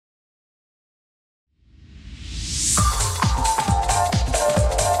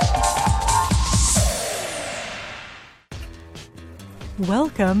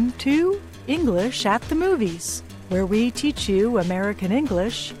Welcome to English at the Movies, where we teach you American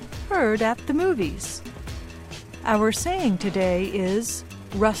English heard at the movies. Our saying today is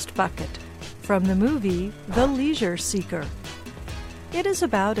Rust Bucket from the movie The Leisure Seeker. It is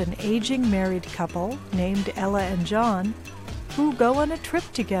about an aging married couple named Ella and John who go on a trip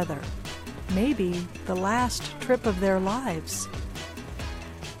together, maybe the last trip of their lives.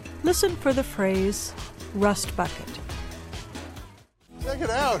 Listen for the phrase Rust Bucket. Check it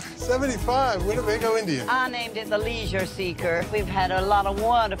out, 75, Winnebago Indian. I named it the Leisure Seeker. We've had a lot of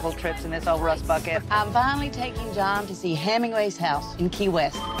wonderful trips in this old rust bucket. I'm finally taking John to see Hemingway's house in Key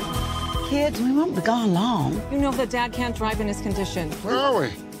West. Kids, we won't be gone long. You know that Dad can't drive in his condition. Where are we?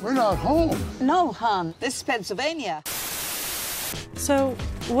 We're not home. No, hon, this is Pennsylvania. So,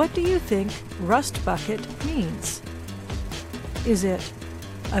 what do you think Rust Bucket means? Is it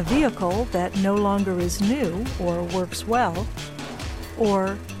a vehicle that no longer is new or works well,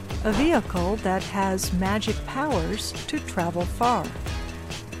 or a vehicle that has magic powers to travel far?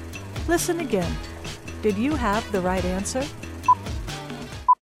 Listen again. Did you have the right answer?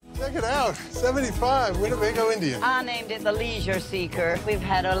 Check it out, 75, Winnebago Indian. I named it the Leisure Seeker. We've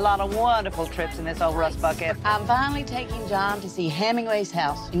had a lot of wonderful trips in this old rust bucket. I'm finally taking John to see Hemingway's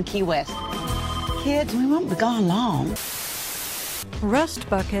house in Key West. Kids, we won't be gone long. Rust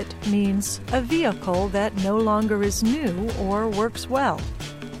Bucket means a vehicle that no longer is new or works well,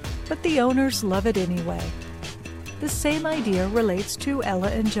 but the owners love it anyway. The same idea relates to Ella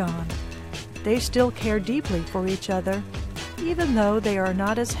and John. They still care deeply for each other, even though they are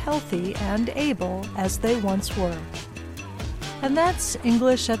not as healthy and able as they once were. And that's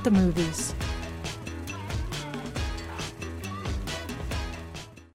English at the Movies.